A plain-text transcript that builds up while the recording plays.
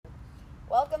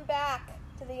Welcome back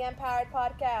to the Empowered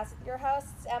Podcast. Your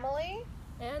hosts, Emily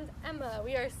and Emma.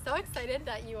 We are so excited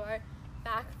that you are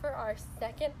back for our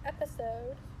second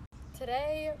episode.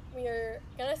 Today, we are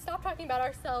going to stop talking about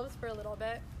ourselves for a little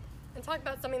bit and talk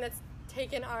about something that's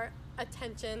taken our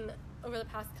attention over the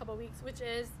past couple weeks, which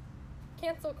is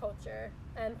cancel culture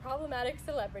and problematic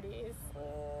celebrities.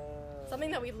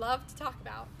 Something that we love to talk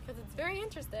about because it's very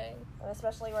interesting. And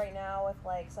especially right now with,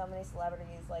 so many celebrities,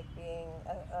 being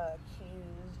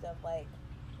accused of,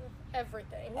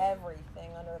 everything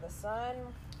under the sun.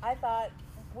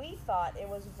 We thought it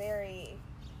was very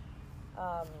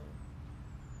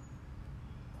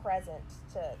present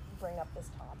to bring up this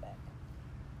topic.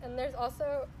 And there's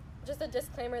also, just a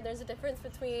disclaimer, there's a difference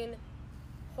between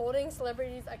holding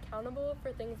celebrities accountable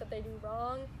for things that they do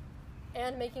wrong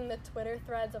and making the Twitter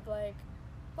threads of blah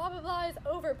blah blah is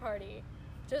over party.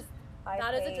 Just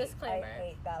that is a disclaimer. I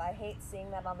hate that. I hate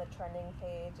seeing that on the trending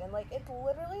page, and it's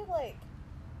literally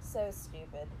so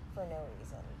stupid for no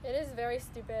reason. It is very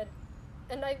stupid,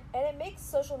 and it makes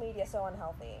social media so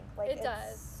unhealthy. It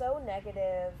does. It's so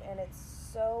negative, and it's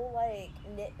so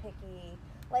nitpicky.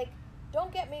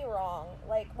 Don't get me wrong.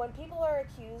 When people are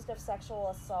accused of sexual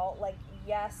assault,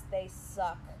 yes, they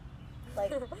suck.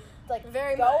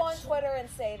 Very go much on Twitter and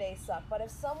say they suck. But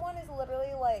if someone is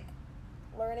literally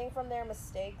learning from their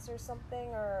mistakes or something,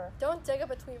 or don't dig up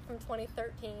a tweet from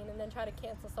 2013 and then try to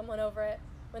cancel someone over it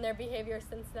when their behavior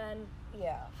since then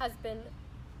has been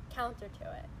counter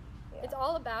to it. Yeah. It's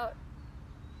all about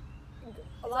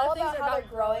how they're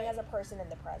growing as a person in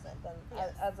the present,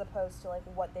 and as opposed to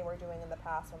what they were doing in the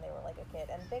past when they were a kid.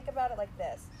 And think about it like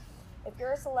this: if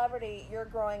you're a celebrity, you're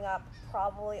growing up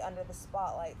probably under the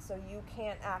spotlight, so you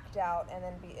can't act out and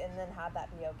then have that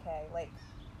be okay.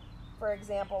 For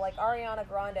example, Ariana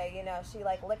Grande, she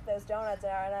licked those donuts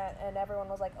and everyone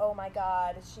was like, oh my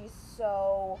god, she's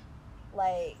so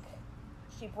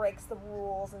she breaks the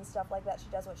rules and stuff like that. She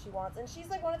does what she wants, and she's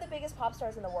one of the biggest pop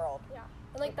stars in the world. Yeah,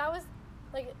 and that was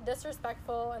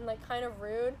disrespectful and kind of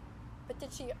rude, but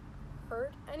did she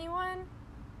hurt anyone?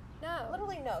 No.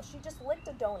 Literally no. She just licked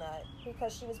a donut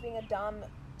because she was being a dumb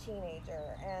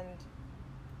teenager, and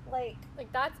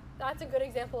that's a good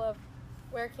example of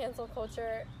where cancel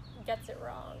culture gets it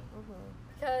wrong. Mm-hmm.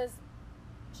 Because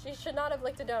she should not have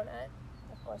licked a donut.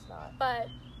 Of course not. But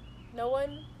no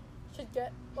one should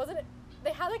get, wasn't it?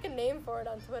 They had a name for it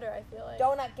on Twitter, I feel like.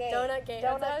 Donut Gate. Donut Gate.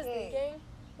 That's what I was thinking.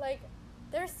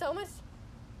 There's so much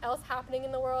else happening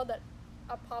in the world that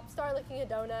a pop star licking a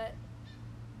donut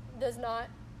does not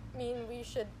mean we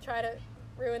should try to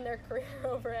ruin their career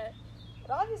over it.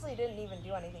 It obviously didn't even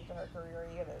do anything to her career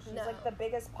either. She's no. The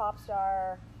biggest pop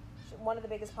star, one of the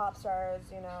biggest pop stars,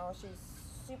 she's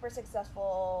super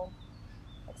successful,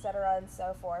 etc. and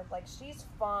so forth. She's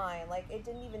fine. It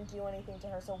didn't even do anything to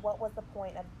her, so what was the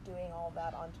point of doing all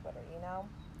that on Twitter,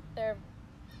 There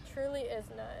truly is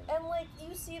none. And,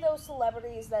 you see those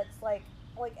celebrities that's,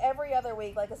 every other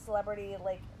week, a celebrity,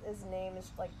 his name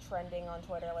is, trending on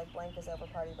Twitter, blank is over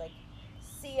party.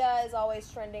 Sia is always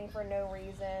trending for no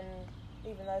reason,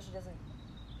 even though she doesn't,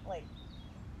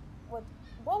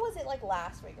 what was it,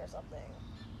 last week or something?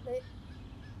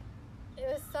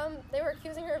 They were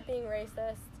accusing her of being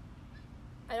racist.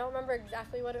 I don't remember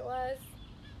exactly what it was,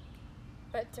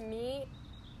 but to me,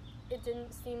 it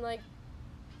didn't seem like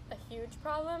a huge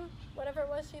problem, whatever it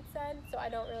was she'd said, so I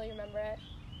don't really remember it.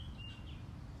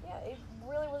 Yeah, it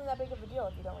really wasn't that big of a deal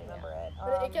if you don't remember it.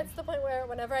 But it gets to the point where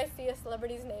whenever I see a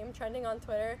celebrity's name trending on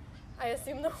Twitter, I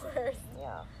assume the worst.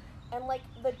 Yeah. And,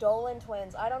 the Dolan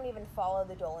twins, I don't even follow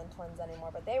the Dolan twins anymore,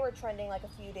 but they were trending, a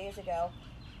few days ago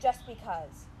just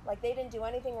because. They didn't do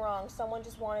anything wrong. Someone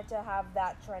just wanted to have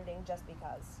that trending just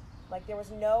because. There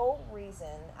was no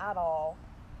reason at all,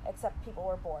 except people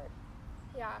were bored.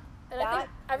 Yeah. And I think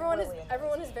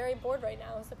everyone is very bored right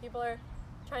now, so people are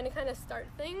trying to kind of start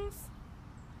things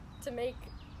to make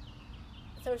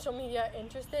social media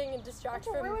interesting and distract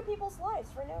from... to ruin people's lives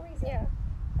for no reason. Yeah.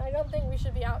 I don't think we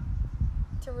should be out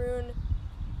to ruin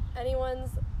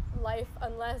anyone's life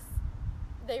unless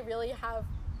they really have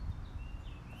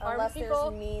unless people,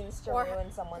 there's means to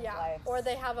ruin someone's life. Or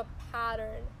they have a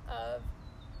pattern of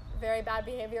very bad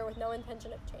behavior with no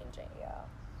intention of changing. Yeah.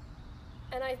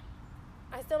 And I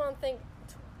still don't think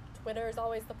Twitter is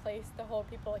always the place to hold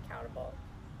people accountable.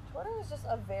 Twitter is just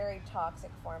a very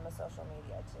toxic form of social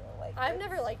media, too. I've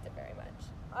never liked it very much.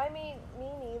 I mean,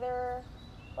 me neither.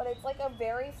 But it's, a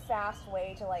very fast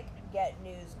way to, get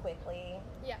news quickly.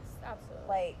 Yes,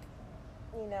 absolutely.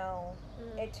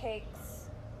 It takes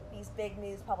these big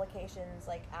news publications,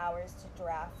 hours to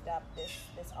draft up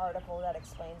this article that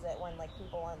explains it when,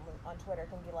 people on Twitter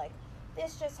can be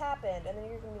this just happened, and then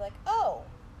you're gonna be like, oh,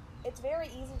 it's very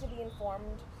easy to be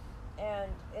informed,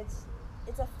 and it's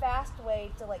a fast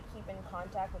way to like keep in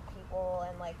contact with people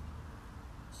and like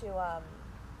to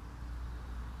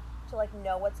like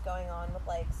know what's going on with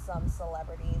like some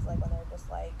celebrities, like when they're just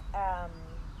like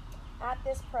at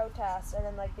this protest, and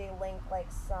then like they link like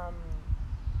some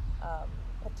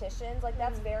petitions, like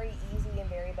that's very easy and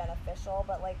very beneficial.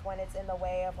 But like when it's in the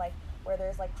way of like where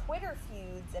there's like Twitter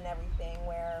feuds and everything,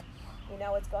 where you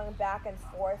know it's going back and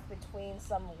forth between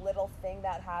some little thing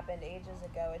that happened ages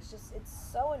ago, it's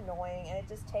so annoying, and it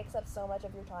just takes up so much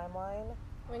of your timeline.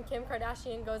 When Kim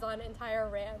Kardashian goes on entire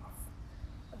rants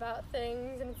about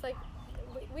things, and it's like,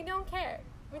 we don't care.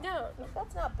 We don't.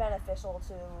 That's not beneficial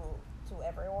to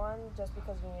everyone. Just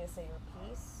because you need to say your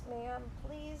piece, ma'am,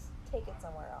 please take it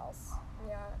somewhere else.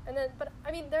 Yeah, and then, but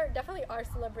I mean, there definitely are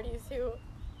celebrities who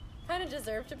kind of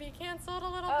deserve to be canceled a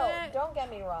little bit. Oh, don't get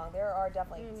me wrong. There are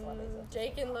definitely celebrities.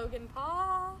 Jake and Logan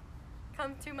Paul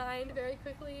come to mind very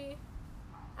quickly.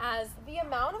 As the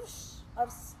amount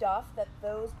of stuff that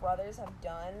those brothers have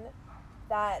done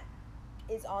that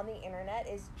is on the internet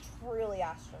is truly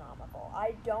astronomical.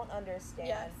 I don't understand.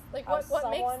 Yes, like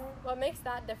what makes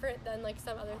that different than like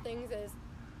some other things is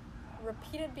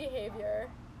repeated behavior,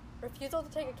 refusal to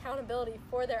take accountability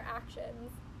for their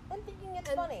actions, and thinking it's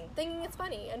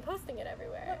funny, and posting it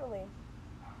everywhere. Literally,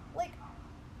 like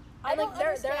I don't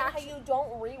understand how you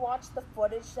don't rewatch the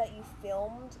footage that you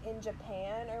filmed in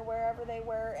Japan or wherever they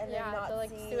were, and then not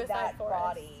see that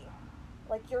body.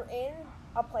 Like, you're in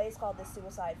a place called the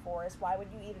Suicide Forest. Why would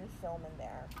you even film in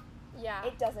there? Yeah.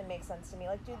 It doesn't make sense to me.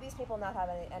 Like, do these people not have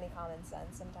any common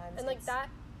sense sometimes? And, like, that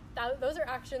those are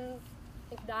actions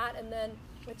like that, and then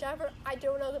whichever... I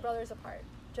don't know the brothers apart.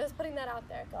 Just putting that out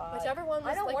there. God. Whichever one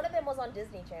was, I know one of them was on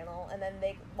Disney Channel, and then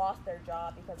they lost their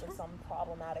job because of some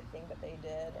problematic thing that they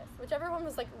did. Yes. Whichever one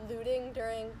was, like, looting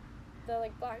during...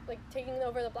 the taking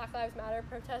over the Black Lives Matter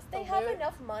protest. They have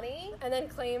enough money, and then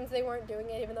claims they weren't doing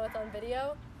it even though it's on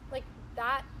video. Like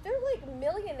that, they're like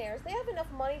millionaires. They have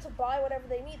enough money to buy whatever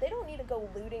they need. They don't need to go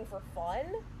looting for fun.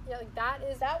 Yeah, like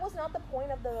that was not the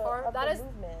point of the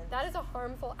movement. That is a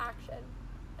harmful action,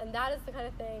 and that is the kind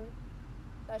of thing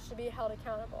that should be held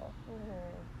accountable.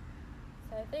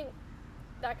 Mm-hmm. So I think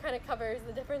that kind of covers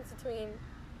the difference between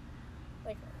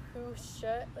like who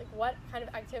should, like what kind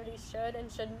of activities should and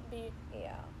shouldn't be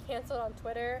canceled on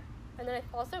Twitter. And then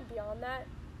also beyond that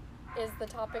is the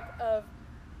topic of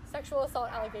sexual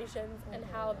assault allegations and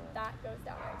how that goes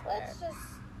down on Twitter. Let's just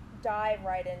dive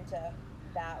right into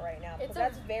that right now. Because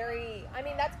that's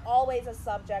that's always a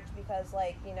subject because,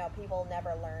 like, you know, people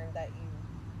never learn that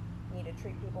you need to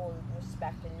treat people with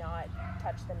respect and not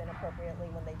touch them inappropriately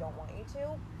when they don't want you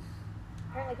to.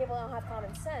 Apparently people don't have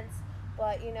common sense.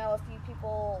 But, you know, a few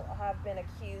people have been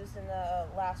accused in the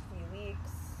last few weeks.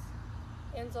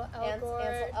 Ansel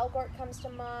Elgort comes to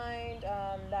mind.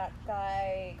 That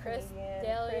guy, Chris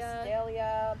comedian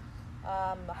D'Elia.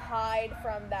 Hyde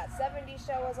from That 70s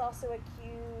Show was also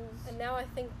accused. And now I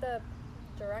think the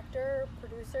director,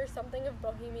 producer, something of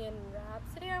Bohemian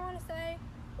Rhapsody, I want to say,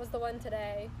 was the one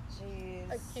today.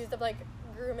 Jeez. Accused of, like,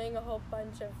 grooming a whole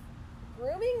bunch of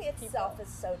grooming itself is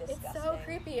so disgusting. It's so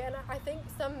creepy, and I think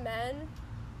some men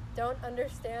don't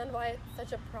understand why it's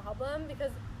such a problem,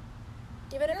 because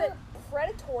even if it's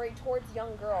predatory towards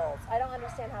young girls, I don't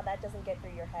understand how that doesn't get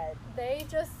through your head. They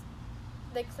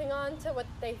cling on to what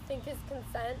they think is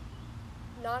consent,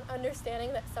 not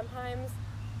understanding that sometimes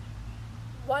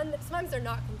they're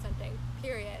not consenting,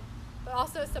 period, but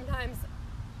also sometimes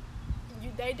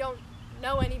they don't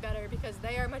know any better because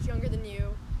they are much younger than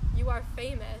you. You are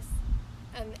famous.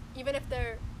 And even if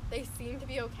they seem to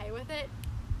be okay with it,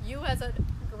 you as a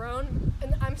grown,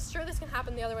 and I'm sure this can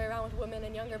happen the other way around with women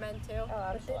and younger men too.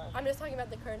 Oh, I'm sure. I'm just talking about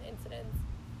the current incidents.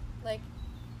 Like,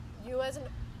 you as an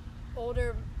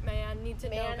older man need to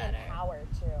know better. Man in power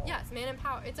too. Yes, man in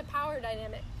power. It's a power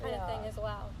dynamic kind of thing as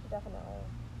well. Definitely.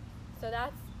 So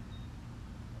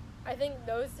I think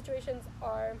those situations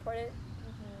are important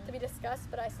to be discussed,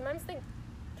 but I sometimes think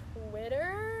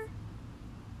Twitter,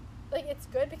 like, it's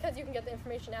good because you can get the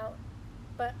information out,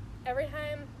 but every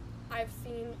time I've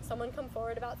seen someone come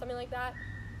forward about something like that,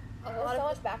 there's so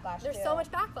much backlash. There's so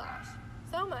much backlash.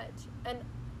 So much. And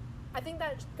I think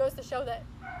that goes to show that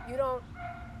you don't,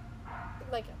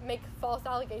 like, make false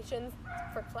allegations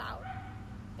for clout.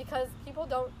 Because people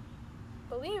don't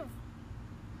believe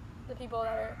the people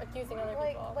that are accusing other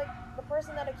people. Like the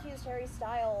person that accused Harry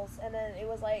Styles, and then it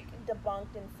was like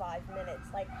debunked in 5 minutes.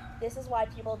 Like, this is why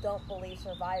people don't believe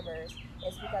survivors.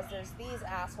 It's because there's these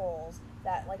assholes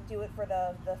that like do it for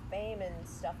the fame and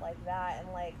stuff like that,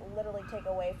 and like literally take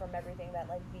away from everything that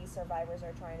like these survivors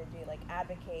are trying to do, like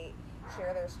advocate,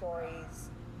 share their stories,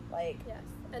 like yes.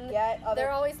 And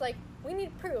they're always like, we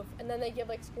need proof, and then they give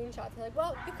like screenshots. They're like,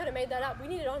 well, you could have made that up. We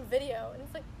need it on video, and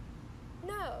it's like,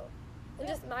 no. And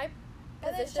just my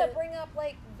position. And then to bring up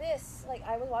like this, like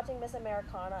I was watching Miss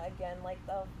Americana again like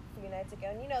a few nights ago,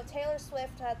 and you know Taylor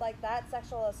Swift had like that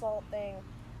sexual assault thing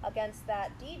against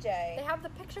that DJ. They have the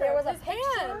picture. There was of a his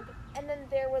picture, hand. and then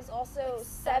there was also like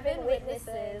 7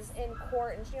 witnesses in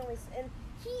court, and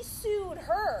he sued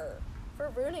her for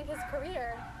ruining his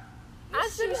career.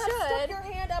 As she should. Stuck your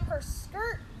hand up her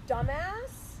skirt,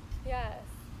 dumbass. Yes.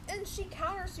 And she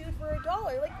countersued for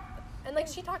 $1. Like, and like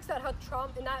she talks about how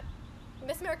in that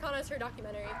Miss Americana is her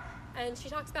documentary, and she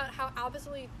talks about how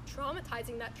absolutely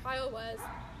traumatizing that trial was,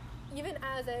 even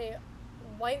as a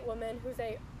white woman who's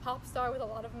a pop star with a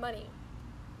lot of money.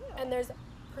 Yeah. And there's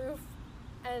proof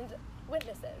and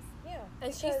witnesses. Yeah.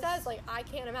 And she says, like, I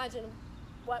can't imagine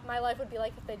what my life would be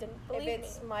like if they didn't believe me. If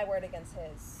it's my word against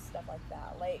his, stuff like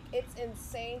that. Like, it's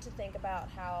insane to think about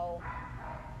how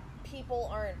people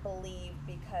aren't believed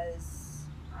because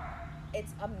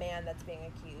it's a man that's being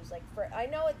accused. Like, I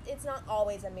know it's not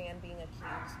always a man being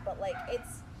accused, but like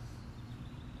it's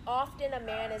often a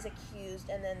man is accused,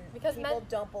 and then because people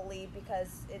don't believe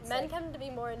because it's men tend to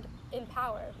be more in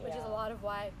power, which is a lot of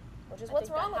why. Which is what's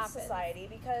wrong with society,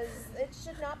 because it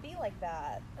should not be like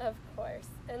that. Of course,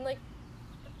 and like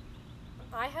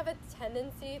I have a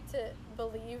tendency to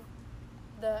believe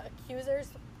the accusers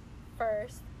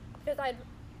first, because I'd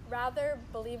rather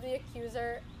believe the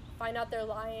accuser, find out they're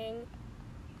lying,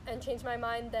 and change my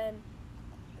mind than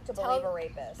to believe a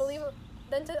rapist.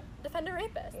 Than to defend a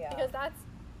rapist. Yeah. Because that's,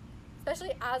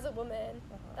 especially as a woman,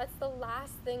 that's the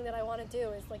last thing that I want to do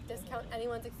is like discount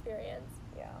anyone's experience.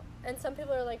 Yeah. And some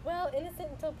people are like, well, innocent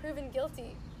until proven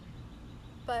guilty.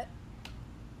 But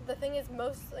the thing is,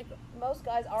 most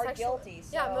guys are guilty. So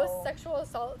yeah, most sexual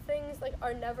assault things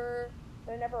they're never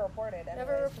reported.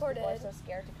 Never reported. People are so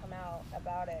scared to come out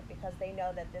about it because they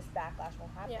know that this backlash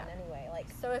will happen anyway. Like,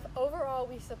 so if overall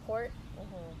we support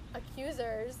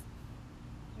accusers,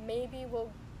 maybe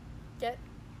we'll get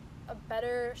a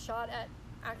better shot at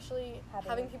actually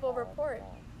having people report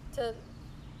to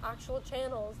actual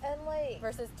channels and like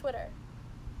versus Twitter.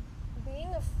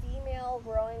 Being a female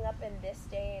growing up in this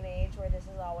day and age where this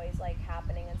is always like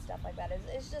happening and stuff like that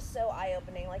is just so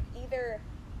eye-opening. Like, either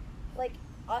like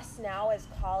us now as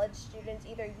college students,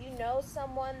 either you know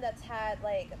someone that's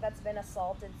been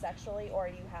assaulted sexually, or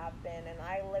you have been. And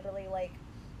I literally, like,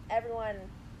 everyone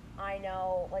I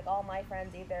know, like all my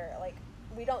friends, either like,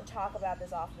 we don't talk about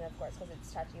this often, of course, because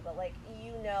it's touchy, but like,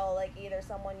 you know, like either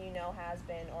someone you know has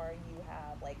been or you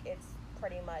have. Like, it's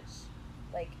pretty much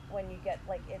like when you get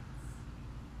like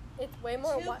it's way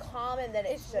more common than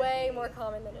it should be. It's way more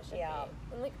common than it should be.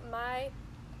 And like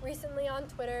recently on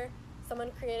Twitter, someone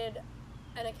created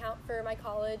an account for my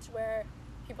college where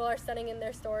people are sending in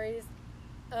their stories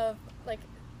of like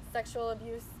sexual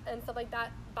abuse and stuff like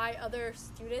that by other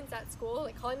students at school,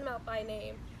 like calling them out by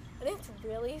name, and it's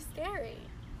really scary.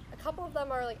 A couple of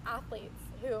them are like athletes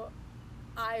who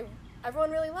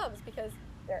everyone really loves because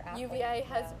UVA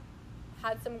has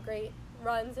had some great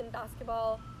runs in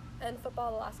basketball and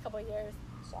football the last couple of years.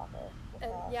 Soccer.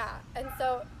 And and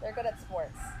so they're good at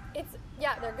sports.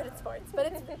 They're good at sports,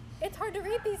 but it's hard to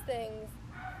read these things,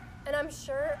 and I'm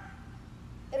sure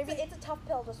it's a tough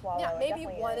pill to swallow. Yeah, maybe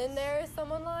one in there is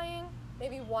someone lying,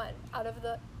 maybe one out of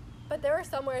the, but there are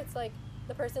some where it's like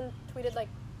the person tweeted like,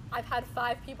 I've had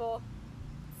 5 people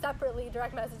separately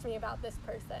direct message me about this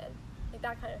person, like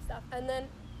that kind of stuff. And then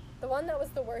the one that was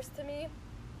the worst to me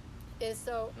is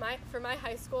for my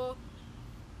high school,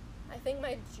 I think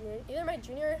either my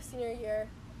junior or senior year,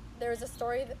 there was a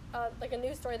story, like a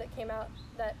news story that came out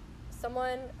that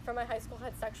someone from my high school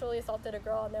had sexually assaulted a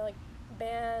girl, and they're like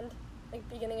banned, like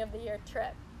beginning of the year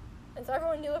trip. And so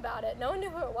everyone knew about it. No one knew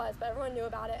who it was, but everyone knew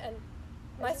about it. And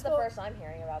this is the first I'm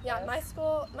hearing about this. Yeah,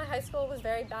 my high school was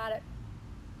very bad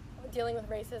at dealing with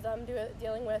racism,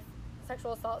 dealing with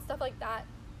sexual assault, stuff like that.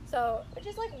 So, which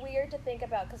is like weird to think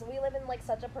about because we live in like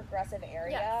such a progressive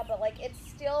area, but like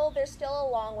there's still a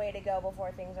long way to go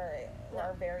before things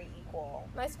are very equal.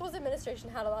 My school's administration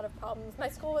had a lot of problems. My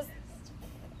school was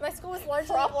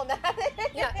largely problematic.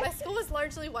 Yeah, my school was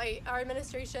largely white. Our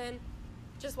administration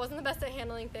just wasn't the best at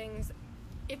handling things.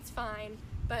 It's fine,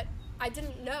 but I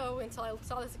didn't know until I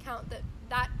saw this account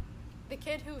that the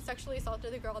kid who sexually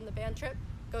assaulted the girl on the band trip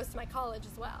goes to my college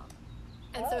as well.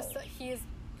 And so he's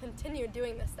continued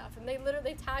doing this stuff. And they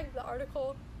literally tagged the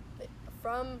article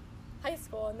from high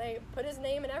school, and they put his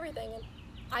name and everything. And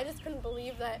I just couldn't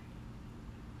believe that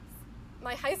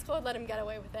my high school had let him get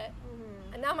away with it.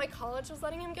 Mm-hmm. And now my college was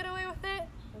letting him get away with it.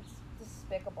 It's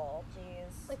despicable.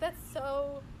 Jeez. Like, that's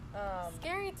so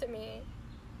scary to me.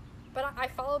 But I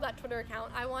follow that Twitter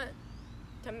account. I want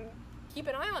to keep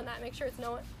an eye on that, make sure it's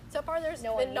no one. So far, there's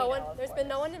been no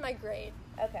one in my grade.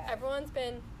 Okay.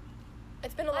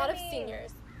 It's been a lot of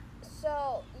seniors.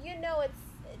 So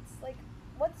it's like,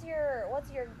 what's your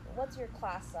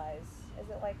class size? Is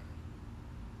it like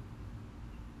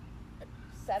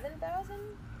 7,000?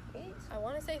 8? I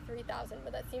want to say 3,000,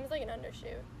 but that seems like an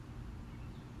undershoot.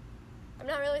 I'm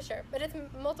not really sure, but it's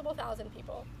multiple thousand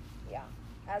people. Yeah,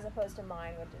 as opposed to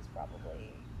mine, which is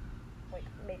probably like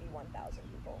maybe 1,000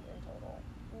 people in total.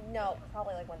 No,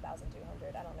 probably like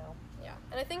 1,200. I don't know. Yeah,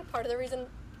 and I think part of the reason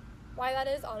why that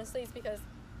is, honestly, is because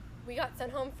we got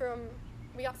sent home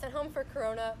for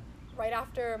Corona right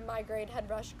after my grade had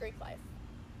rushed Greek life.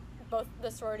 Both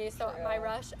the sororities, so my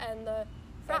rush and the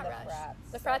frat rush.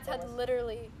 The frats had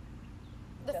literally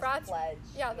the frats.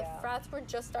 The frats were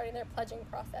just starting their pledging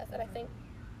process, and I think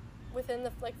within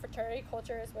the fraternity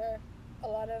culture is where a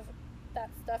lot of that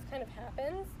stuff kind of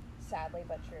happens. Sadly,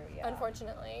 but true. Yeah.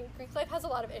 Unfortunately, Greek life has a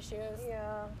lot of issues.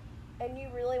 Yeah. And you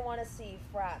really want to see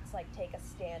frats like take a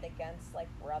stand against like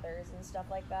brothers and stuff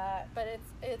like that. But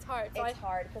it's hard. So it's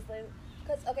hard because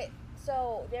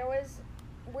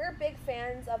we're big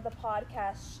fans of the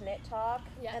podcast Schnit Talk,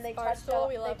 and they touched up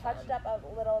a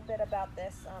little bit about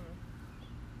this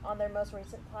on their most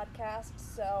recent podcast.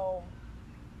 So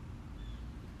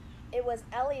it was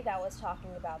Ellie that was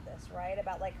talking about this, right?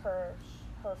 About like her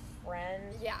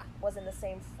friend was in the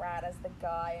same frat as the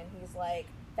guy, and he's like,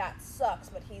 that sucks,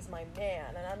 but he's my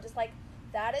man. And I'm just like,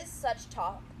 that is such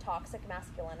toxic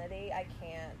masculinity. I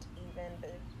can't even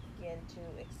begin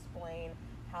to explain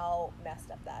how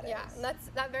messed up that is. Yeah, and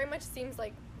that very much seems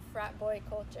like frat boy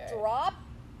culture. Drop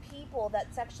people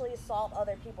that sexually assault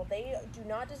other people. They do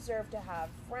not deserve to have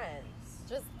friends.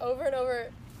 Just over and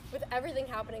over, with everything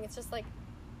happening, it's just like,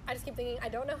 I just keep thinking, I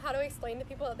don't know how to explain to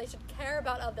people that they should care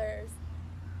about others.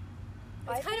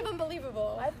 It's kind of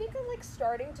unbelievable. I think I'm like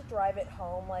starting to drive it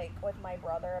home, like with my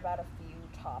brother, about a few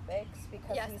topics,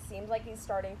 because he seems like he's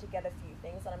starting to get a few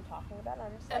things that I'm talking about. And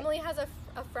I'm just Emily has a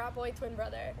frat boy twin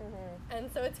brother,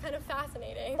 and so it's kind of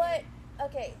fascinating. But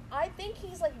okay, I think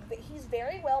he's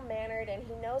very well mannered, and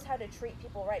he knows how to treat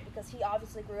people right, because he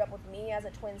obviously grew up with me as a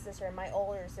twin sister and my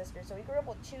older sister, so he grew up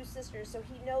with two sisters, so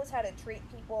he knows how to treat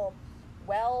people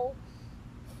well.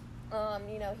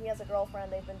 He has a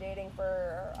girlfriend. They've been dating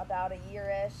for about a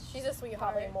year-ish. She's a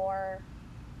sweetheart. Probably more.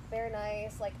 Very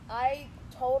nice. Like, I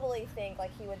totally think,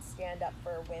 like, he would stand up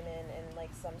for women in, like,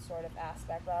 some sort of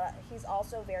aspect. But he's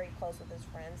also very close with his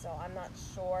friends, so I'm not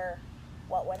sure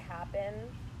what would happen.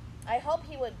 I hope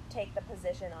he would take the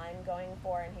position I'm going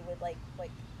for, and he would, like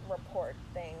report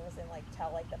things and, like,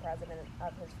 tell, like, the president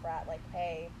of his frat, like,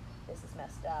 hey, this is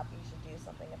messed up. You should do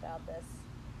something about this.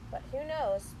 But who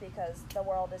knows, because the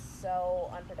world is so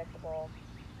unpredictable.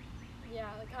 Yeah,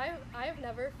 like I've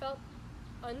never felt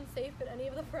unsafe at any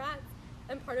of the frats,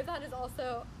 and part of that is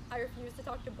also I refuse to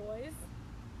talk to boys,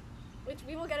 which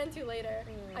we will get into later.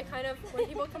 I kind of, when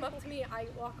people come up to me, I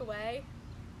walk away,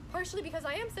 partially because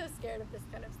I am so scared of this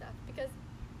kind of stuff, because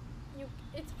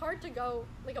it's hard to go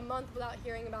like a month without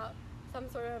hearing about some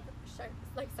sort of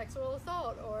like sexual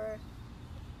assault or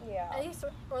any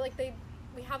sort, or like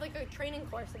we have like a training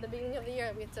course at the beginning of the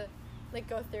year. We have to like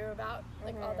go through about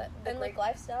like all that the Greek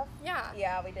life stuff.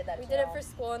 Yeah, we did that. We did it for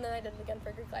school, and then I did it again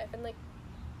for Greek life. And like,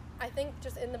 I think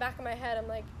just in the back of my head, I'm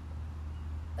like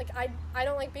I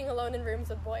don't like being alone in rooms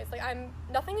with boys. Like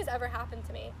nothing has ever happened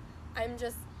to me. I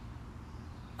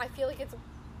feel like it's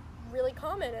really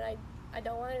common, and I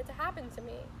don't want it to happen to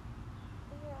me.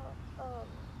 Yeah.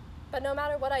 But no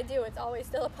matter what I do, it's always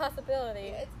still a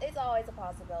possibility. It's always a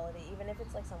possibility, even if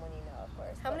it's like someone you know, of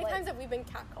course. How many times have we been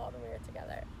catcalled when we were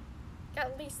together?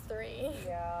 At least 3.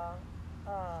 Yeah.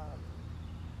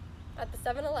 At the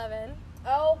 7-Eleven.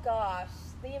 Oh gosh,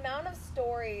 the amount of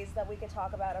stories that we could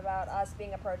talk about us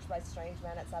being approached by strange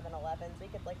men at 7-Elevens, we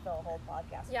could like fill a whole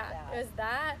podcast with that. Yeah, it was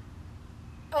that.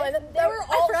 Oh, and they were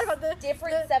all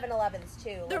different 7-Elevens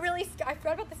too. I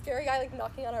forgot about the scary guy like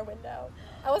knocking on our window.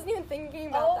 I wasn't even thinking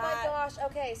about that. Oh my gosh.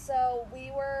 Okay, so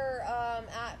we were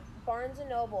at Barnes &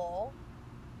 Noble,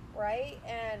 right?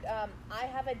 And I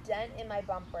have a dent in my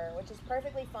bumper, which is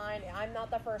perfectly fine. I'm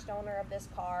not the first owner of this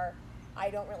car. I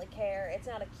don't really care. It's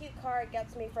not a cute car. It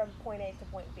gets me from point A to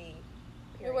point B.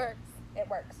 Period. It works. It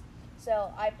works.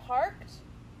 So I parked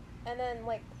And then,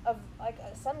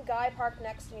 some guy parked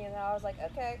next to me, and I was like,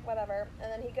 okay, whatever.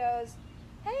 And then he goes,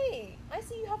 hey, I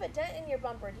see you have a dent in your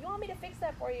bumper. Do you want me to fix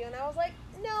that for you? And I was like,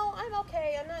 no, I'm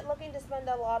okay. I'm not looking to spend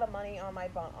a lot of money on my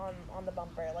on the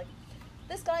bumper. Like,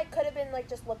 this guy could have been, like,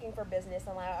 just looking for business,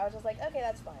 and I was just like, okay,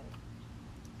 that's fine.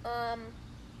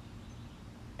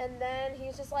 And then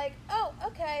he's just like, oh,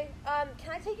 okay,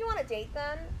 can I take you on a date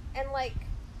then? And, like,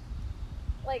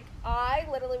 I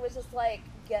literally was just like,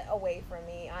 get away from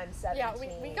me, I'm 17.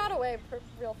 Yeah, we got away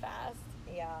real fast.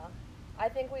 Yeah. I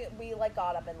think we like,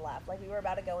 got up and left. Like, we were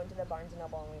about to go into the Barnes &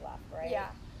 Noble, and we left, right? Yeah.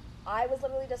 I was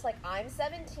literally just like, I'm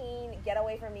 17, get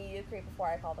away from me, you creep, before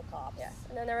I call the cops. Yeah.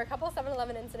 And then there were a couple of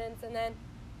 7-Eleven incidents, and then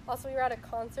also we were at a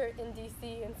concert in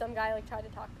D.C., and some guy, like, tried to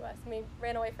talk to us, and we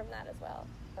ran away from that as well.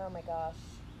 Oh my gosh.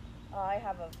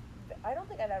 I don't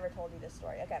think I've ever told you this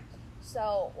story. Okay.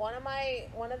 So, one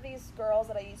of these girls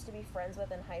that I used to be friends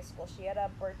with in high school, she had a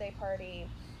birthday party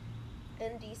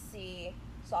in D.C.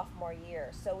 sophomore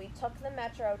year. So, we took the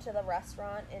metro to the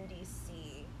restaurant in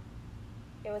D.C.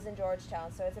 It was in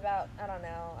Georgetown, so it's about,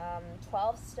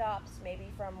 12 stops maybe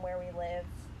from where we live.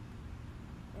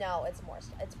 No, it's more.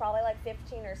 It's probably like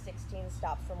 15 or 16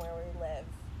 stops from where we live.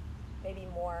 Maybe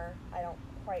more. I don't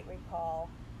quite recall.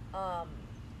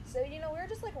 So, we were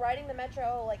just, like, riding the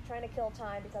metro, like, trying to kill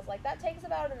time, because, like, that takes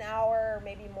about an hour or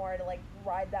maybe more to, like,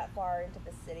 ride that far into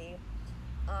the city.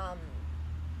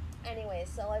 Anyway,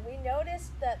 so, like, we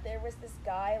noticed that there was this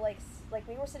guy, like,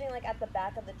 we were sitting, like, at the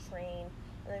back of the train,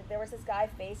 and there was this guy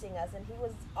facing us, and he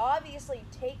was obviously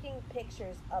taking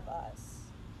pictures of us.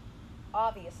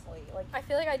 Obviously. Like, I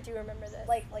feel like I do remember this.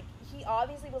 Like, he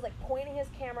obviously was, like, pointing his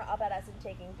camera up at us and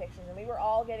taking pictures, and we were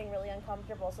all getting really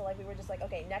uncomfortable, so, like, we were just like,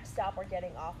 okay, next stop, we're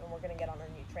getting off, and we're gonna get on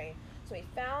a new train. So we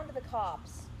found the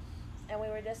cops, and we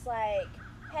were just like,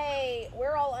 hey,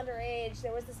 we're all underage.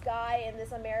 There was this guy in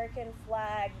this American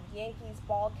flag Yankees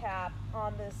ball cap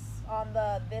on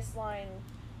this line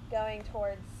going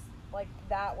towards, like,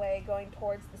 that way, going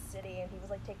towards the city, and he was,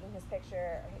 like, taking his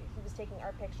picture. He was taking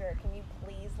our picture. Can you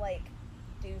please, like,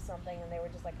 do something? And they were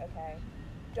just like, okay.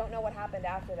 Don't know what happened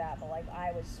after that, but, like,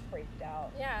 I was freaked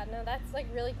out. Yeah, no, that's, like,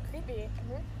 really creepy.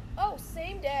 Mm-hmm. Oh,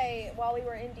 same day, while we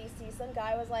were in D.C., some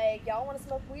guy was like, y'all want to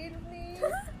smoke weed with me?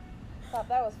 Thought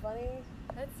that was funny.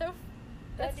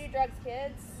 Don't do drugs,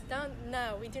 kids.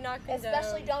 No, we do not condone.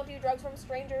 Especially don't do drugs from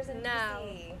strangers in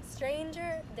D.C.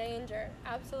 Stranger danger,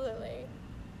 absolutely.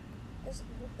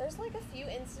 There's, like, a few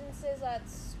instances at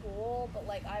school, but,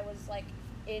 like, I was, like,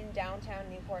 in downtown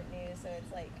Newport News, so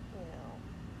it's, like,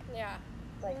 Yeah.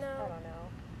 Like, no. I don't know.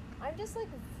 I'm just, like,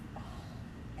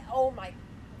 oh my,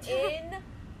 in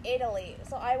Italy.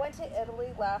 So I went to Italy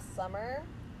last summer,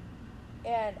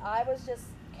 and I was just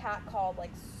catcalled, like,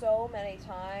 so many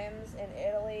times in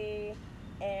Italy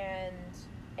and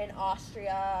in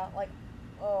Austria. Like,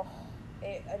 oh,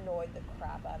 it annoyed the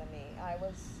crap out of me. I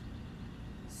was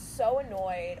so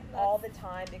annoyed all the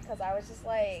time, because I was just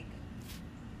like,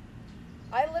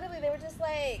 they were just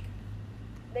like,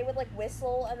 they would, like,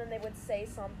 whistle, and then they would say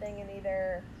something in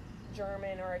either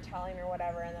German or Italian or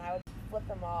whatever, and then I would flip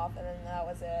them off, and then that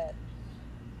was it.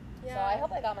 Yeah. So I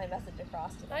hope I got my message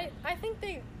across to them. I think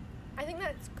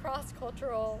that's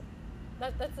cross-cultural.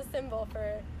 That's a symbol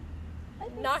for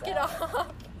knock it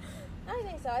off. I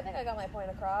think so. I think I got my point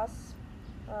across.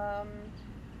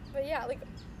 But yeah, like,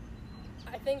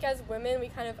 I think as women,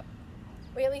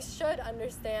 we at least should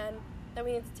understand that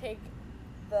we need to take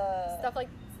the stuff like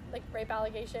rape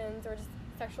allegations or just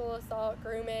sexual assault,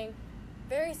 grooming,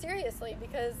 very seriously,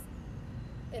 because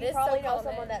it is so common. You probably know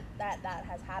someone that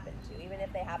has happened to. Even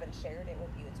if they haven't shared it with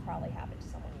you, it's probably happened to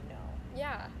someone you know.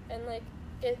 Yeah, and, like,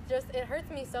 it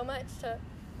hurts me so much to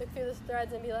look through the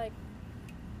threads and be like,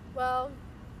 well,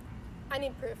 I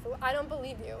need proof. I don't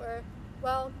believe you. Or,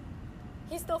 well,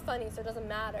 he's still funny, so it doesn't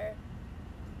matter.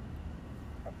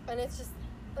 And it's just,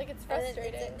 like, it's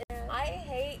frustrating. I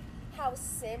hate how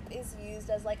simp is used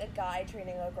as, like, a guy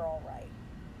treating a girl right.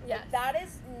 Yes. Like, that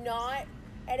is not,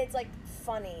 and it's, like,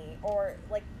 funny, or,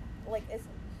 like it's,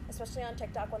 especially on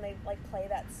TikTok when they, like, play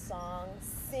that song,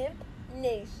 Simp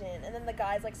Nation, and then the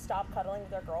guys, like, stop cuddling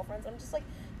with their girlfriends. I'm just like,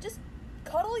 just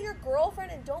cuddle your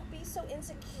girlfriend and don't be so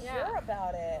insecure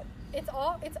about it. It's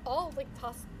all like,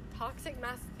 toxic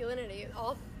masculinity.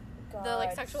 All God, the,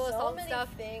 like, sexual assault stuff.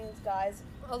 So many things, guys,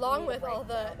 along with all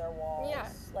the their walls. Yeah.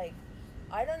 Like,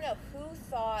 I don't know who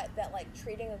thought that, like,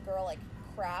 treating a girl like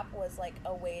crap was, like,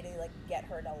 a way to, like, get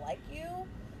her to like you.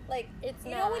 Like, it's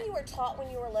you know when you were taught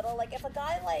when you were little, like, if a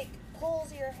guy, like,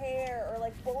 pulls your hair or,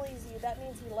 like, bullies you, that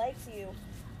means he likes you.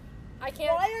 I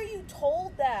can't. Why are you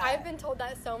told that? I've been told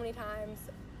that so many times,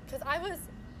 because I was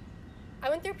I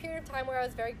went through a period of time where I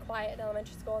was very quiet in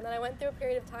elementary school, and then I went through a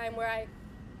period of time where I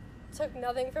took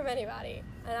nothing from anybody,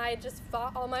 and I just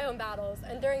fought all my own battles.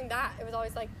 And during that, it was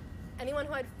always like, anyone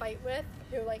who I'd fight with,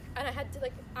 who like, and I had to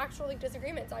like actual like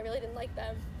disagreements, I really didn't like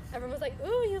them. Everyone was like,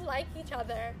 ooh, you like each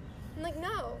other. I'm like,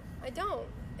 no, I don't.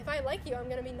 If I like you, I'm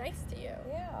gonna be nice to you.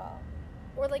 Yeah.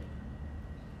 Or like,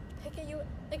 pick at you.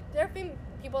 Like, there have been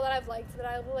people that I've liked that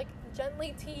I will like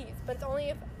gently tease, but it's only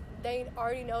if they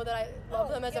already know that I love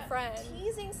them as a friend.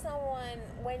 Teasing someone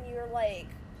when you're like...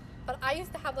 But I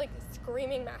used to have like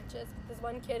screaming matches with this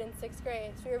one kid in 6th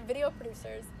grade. So we were video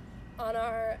producers on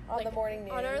our the morning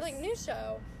news. On our like news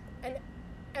show, and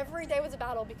every day was a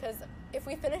battle because if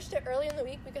we finished it early in the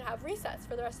week, we could have recess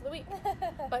for the rest of the week.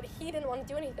 But he didn't want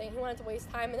to do anything. He wanted to waste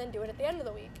time and then do it at the end of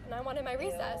the week, and I wanted my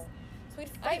recess. So we'd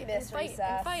fight and fight recess.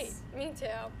 and fight. Me too.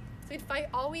 So we'd fight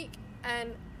all week,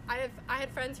 and I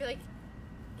had friends who were like,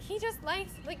 he just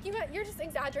likes, like, you're just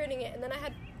exaggerating it. And then I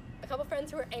had a couple friends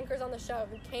who were anchors on the show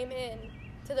who came in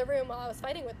to the room while I was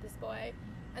fighting with this boy,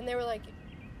 and they were like,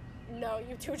 no,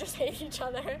 you two just hate each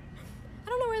other. I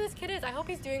don't know where this kid is. I hope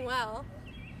he's doing well.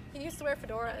 He used to wear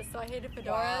fedoras, so I hated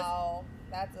fedoras. Wow,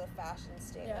 that's a fashion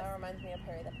statement. Yes. That reminds me of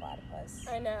Perry the Platypus.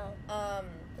 I know. Yeah,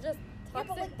 Just toxic.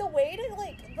 but like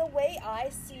the way I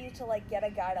see to like get a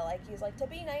guy to like you is like to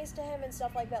be nice to him and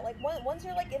stuff like that. Like once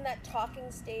you're like in that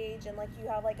talking stage and like you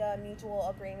have like a mutual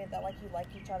agreement that like you like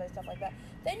each other, stuff like that,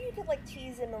 then you could like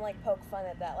tease him and like poke fun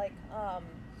at that, like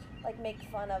make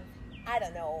fun of, I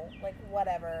don't know, like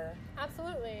whatever.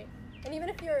 Absolutely. And even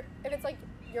if it's like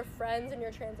your friends and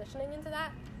you're transitioning into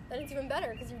that, then it's even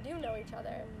better because you do know each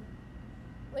other.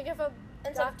 Like if a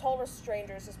instead of total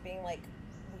strangers just being like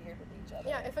weird with each other.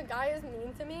 Yeah, if a guy is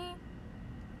mean to me,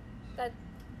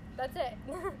 that's it.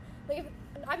 Like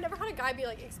I've never had a guy be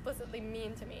like explicitly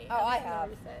mean to me. Oh, I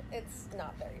have. It's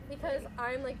not very because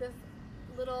I'm like this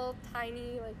little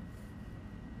tiny like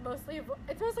it's mostly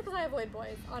because I avoid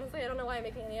boys. Honestly, I don't know why I'm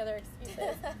making any other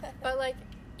excuses. But like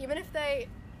even if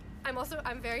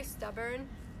I'm very stubborn,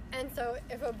 and so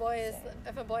if a boy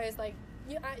is like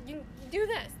you do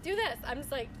this, I'm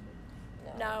just like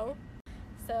no.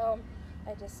 So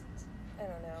I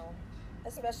don't know.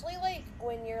 Especially like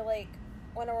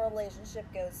when a relationship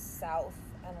goes south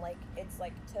and like it's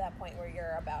like to that point where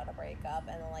you're about to break up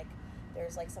and like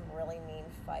there's like some really mean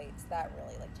fights, that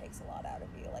really like takes a lot out of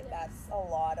you. Like that's a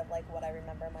lot of like what I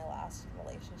remember my last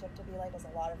relationship to be like, was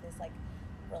a lot of this like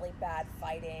really bad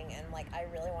fighting, and like I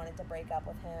really wanted to break up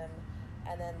with him,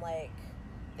 and then like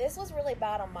this was really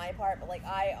bad on my part, but like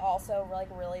I also like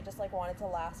really just like wanted to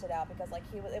last it out because like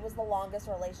it was the longest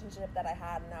relationship that I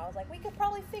had, and I was like, we could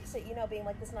probably fix it, being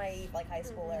like this naive like high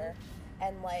schooler. Mm-hmm.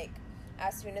 And like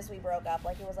as soon as we broke up,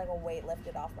 like it was like a weight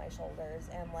lifted off my shoulders,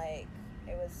 and like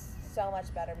it was so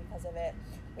much better because of it.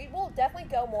 We will definitely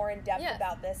go more in depth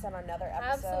about this on another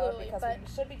episode. Absolutely, because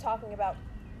we should be talking about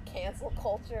cancel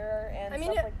culture and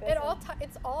stuff like this.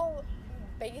 It's all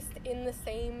based in the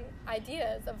same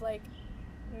ideas of like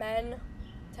men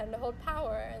tend to hold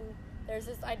power, and there's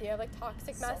this idea of like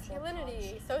toxic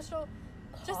masculinity, social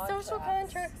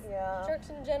constructs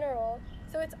in general.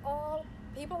 So it's all,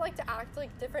 people like to act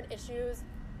like different issues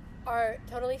are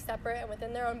totally separate and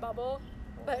within their own bubble,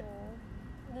 but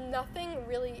nothing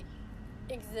really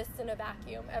exists in a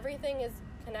vacuum. Everything is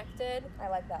connected. I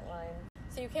like that line.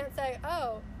 So you can't say,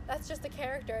 oh, that's just a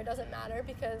character, it doesn't matter,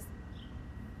 because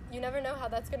you never know how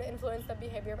that's going to influence the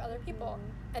behavior of other people.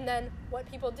 Mm-hmm. And then what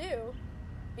people do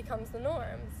becomes the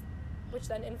norms, which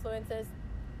then influences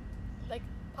like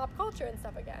pop culture and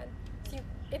stuff again. So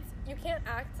you can't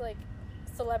act like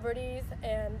celebrities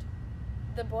and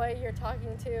the boy you're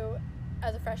talking to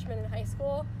as a freshman in high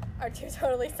school are two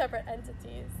totally separate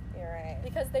entities. You're right.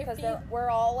 Because we're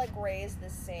all like raised the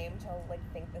same to like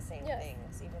think the same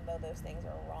things, even though those things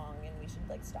are wrong, and we should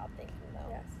like stop thinking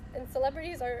those. Yes. And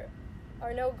celebrities are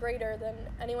no greater than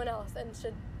anyone else, and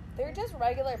they're just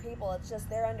regular people. It's just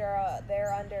they're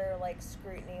under like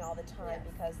scrutiny all the time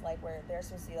because like they're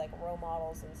supposed to be like role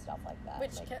models and stuff like that,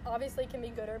 which obviously can be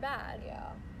good or bad. Yeah,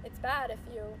 it's bad if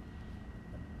you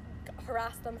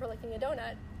harass them for licking a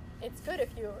donut. It's good if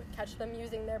you catch them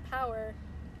using their power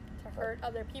to hurt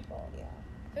other people. Yeah,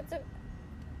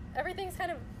 everything's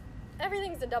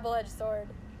a double-edged sword,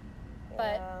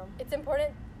 but it's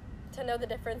important to know the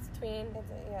difference between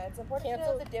it's important to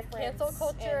know the difference, cancel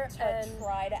culture, and to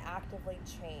try to actively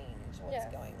change what's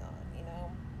going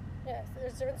on. Yes,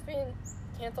 there's a difference between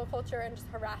cancel culture and just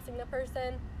harassing the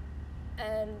person,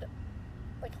 and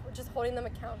like just holding them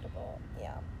accountable.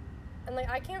 Yeah, and like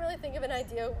I can't really think of an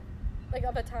idea like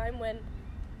of a time when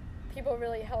people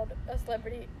really held a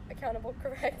celebrity accountable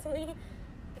correctly,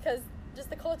 because just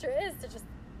the culture is to just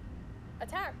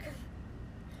attack.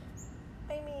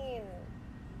 I mean,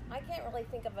 I can't really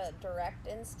think of a direct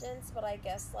instance, but I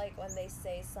guess, like, when they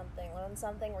say something, when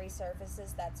something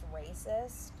resurfaces that's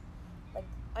racist, like,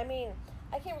 I mean,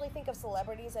 I can't really think of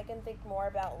celebrities. I can think more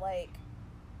about, like,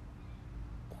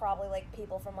 probably, like,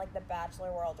 people from, like, the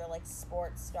Bachelor world or, like,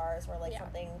 sports stars where, like,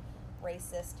 something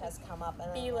racist has come up.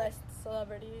 And B-list like,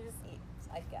 celebrities.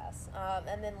 I guess.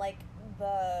 And then, like,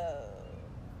 the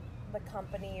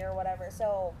company or whatever.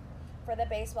 So, for the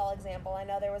baseball example, I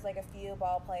know there was, like, a few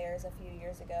ball players a few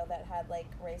years ago that had, like,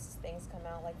 racist things come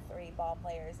out, like, 3 ball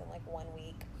players in, like, 1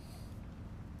 week.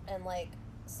 And, like,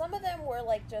 some of them were,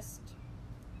 like, just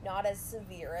not as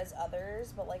severe as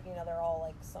others, but, like, you know, they're all,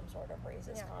 like, some sort of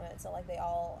racist comment. So, like,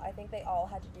 I think they all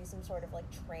had to do some sort of, like,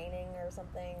 training or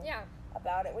something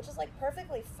about it, which is, like,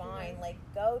 perfectly fine. Like,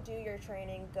 go do your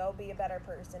training, go be a better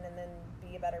person, and then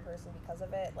be a better person because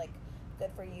of it. Like, good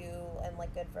for you, and,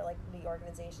 like, good for, like, the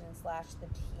organization / the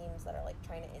teams that are, like,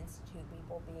 trying to institute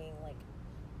people being, like,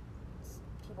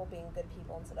 good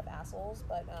people instead of assholes.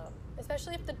 But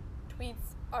especially if the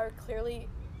tweets are clearly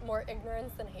more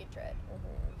ignorance than hatred,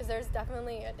 because there's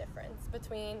definitely a difference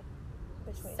between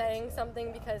saying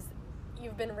something because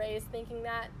you've been raised thinking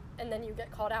that, and then you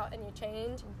get called out and you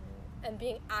change, and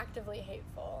being actively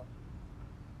hateful.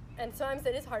 And sometimes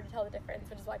it is hard to tell the difference,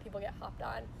 which is why people get hopped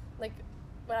on. Like,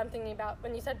 what I'm thinking about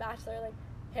when you said Bachelor, like,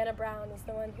 Hannah Brown is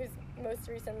the one who's most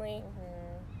recently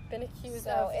been accused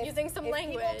of using some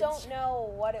language. People don't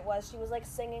know what it was. She was, like,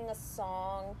 singing a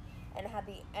song and had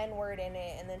the N-word in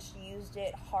it, and then she used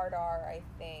it hard R, I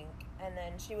think. And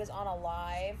then she was on a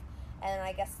live, and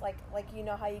I guess, like you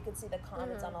know how you could see the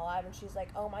comments on a live, and she's like,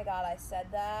 oh my god, I said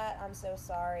that, I'm so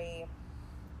sorry.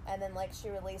 And then, like, she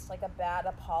released, like, a bad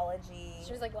apology.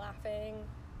 She was, like, laughing.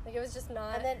 Like, it was just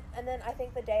not... And then I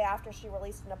think the day after she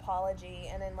released an apology,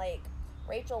 and then, like,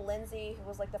 Rachel Lindsay, who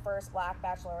was, like, the first black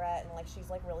bachelorette, and, like, she's,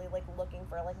 like, really, like, looking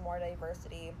for, like, more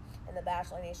diversity in the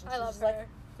Bachelor Nation. I love her.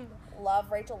 Like,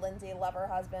 love Rachel Lindsay, love her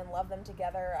husband, love them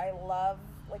together. I love,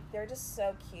 like, they're just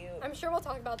so cute. I'm sure we'll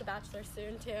talk about The Bachelor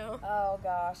soon, too. Oh,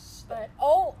 gosh. But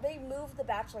they moved The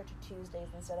Bachelor to Tuesdays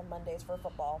instead of Mondays for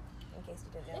football, in case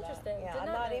you didn't know that. Interesting. Yeah, I'm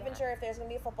not even sure if there's going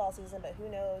to be a football season, but who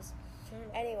knows.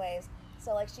 Anyways,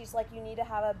 so, like, she's like, you need to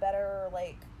have a better,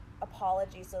 like,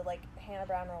 apology. So, like, Hannah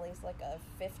Brown released, like, a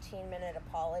 15-minute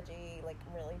apology, like,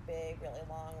 really big, really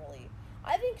long, really...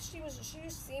 I think she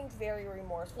seemed very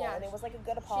remorseful, and it was, like, a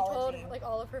good apology. She told, like,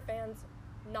 all of her fans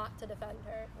not to defend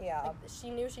her. Yeah. Like,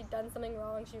 she knew she'd done something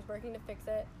wrong. She was working to fix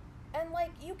it. And, like,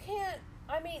 you can't...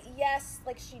 I mean, yes,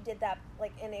 like, she did that,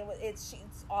 like, and it's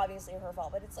obviously her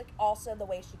fault, but it's, like, also the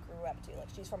way she grew up, too. Like,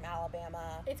 she's from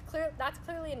Alabama. That's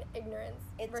clearly an ignorance.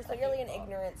 It's clearly an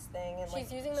ignorance thing, and, she's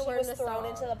like, using the word in the she was thrown song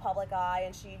into the public eye,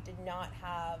 and she did not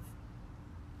have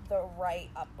the right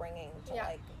upbringing to,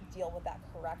 like, deal with that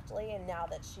correctly, and now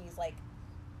that she's, like,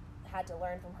 had to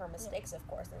learn from her mistakes, of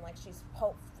course, and, like, she's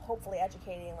hopefully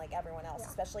educating, like, everyone else,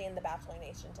 especially in the Bachelor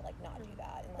Nation, to, like, not do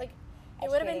that, and, like it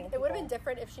would have been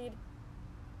different if she'd,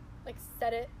 like,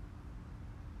 said it,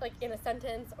 like, in a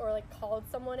sentence, or, like, called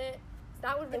someone it.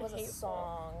 That would have been hateful. It was a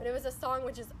song. But it was a song,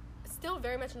 which is still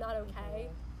very much not okay,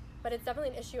 but it's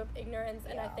definitely an issue of ignorance,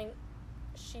 and I think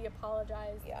she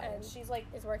apologized, and she's, like,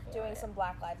 is working doing on some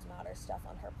Black Lives Matter stuff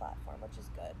on her platform, which is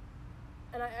good.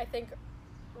 And I think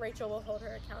Rachel will hold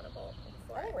her accountable.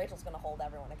 I think Rachel's going to hold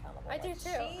everyone accountable. I do, too.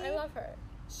 I love her.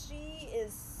 She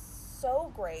is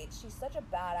so great. She's such a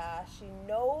badass. She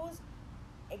knows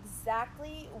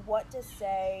exactly what to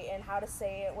say and how to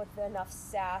say it with enough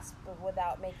sass, but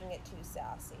without making it too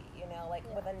sassy, you know, like,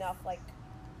 with enough, like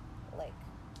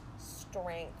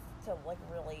strength to, like,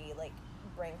 really, like,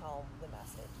 bring home the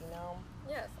message, you know?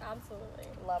 Yes, absolutely.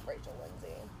 Love Rachel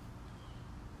Lindsay.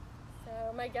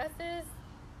 So my guess is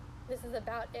this is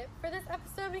about it for this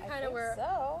episode. We kind of were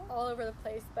all over the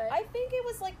place, but I think it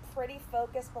was, like, pretty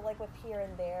focused, but, like, with here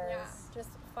and there. Yeah, just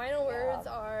final words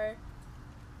are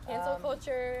cancel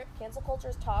culture. Cancel culture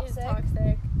is toxic. Is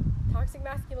toxic. Toxic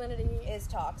masculinity is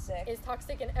toxic. Is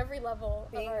toxic in every level.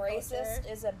 Being of our racist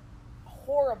culture. Is a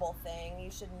horrible thing. You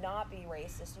should not be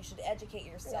racist. You should educate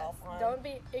yourself on. Don't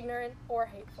be ignorant or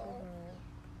hateful.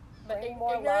 But bring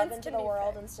more love into the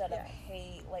world instead of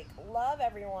hate. Like, love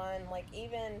everyone. Like,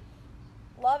 even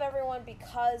love everyone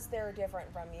because they're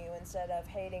different from you instead of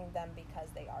hating them because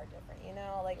they are different. You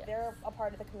know, like, they're a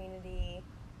part of the community,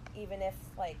 even if,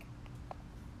 like,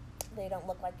 they don't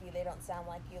look like you, they don't sound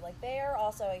like you. Like, they're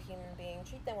also a human being.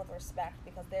 Treat them with respect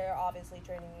because they're obviously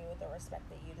treating you with the respect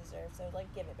that you deserve. So,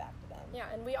 like, give it back to them. Yeah,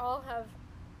 and we all have,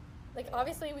 like,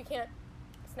 obviously we can't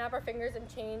snap our fingers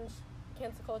and change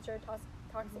cancel culture,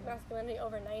 toxic masculinity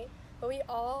overnight, but we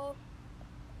all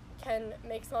can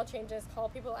make small changes, call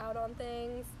people out on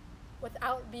things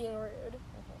without being rude.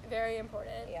 Mm-hmm. Very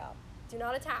important. Yeah. Do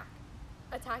not attack.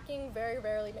 Attacking very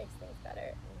rarely makes things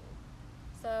better.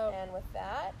 Mm-hmm. So. And with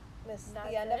that, this is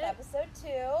the end of episode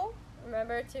 2.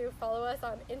 Remember to follow us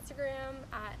on Instagram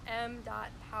at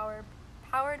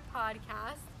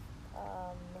m.poweredpodcast.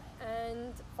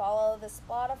 And follow the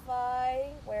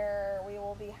Spotify, where we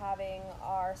will be having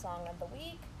our song of the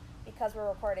week. Because we're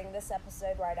recording this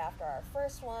episode right after our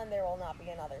first one, there will not be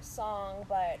another song,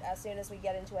 but as soon as we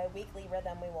get into a weekly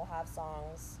rhythm, we will have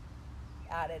songs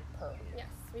added per week. Yes,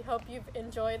 we hope you've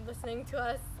enjoyed listening to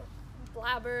us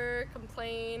blabber,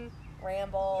 complain,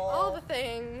 ramble, all the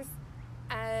things,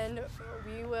 and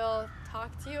we will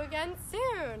talk to you again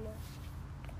soon.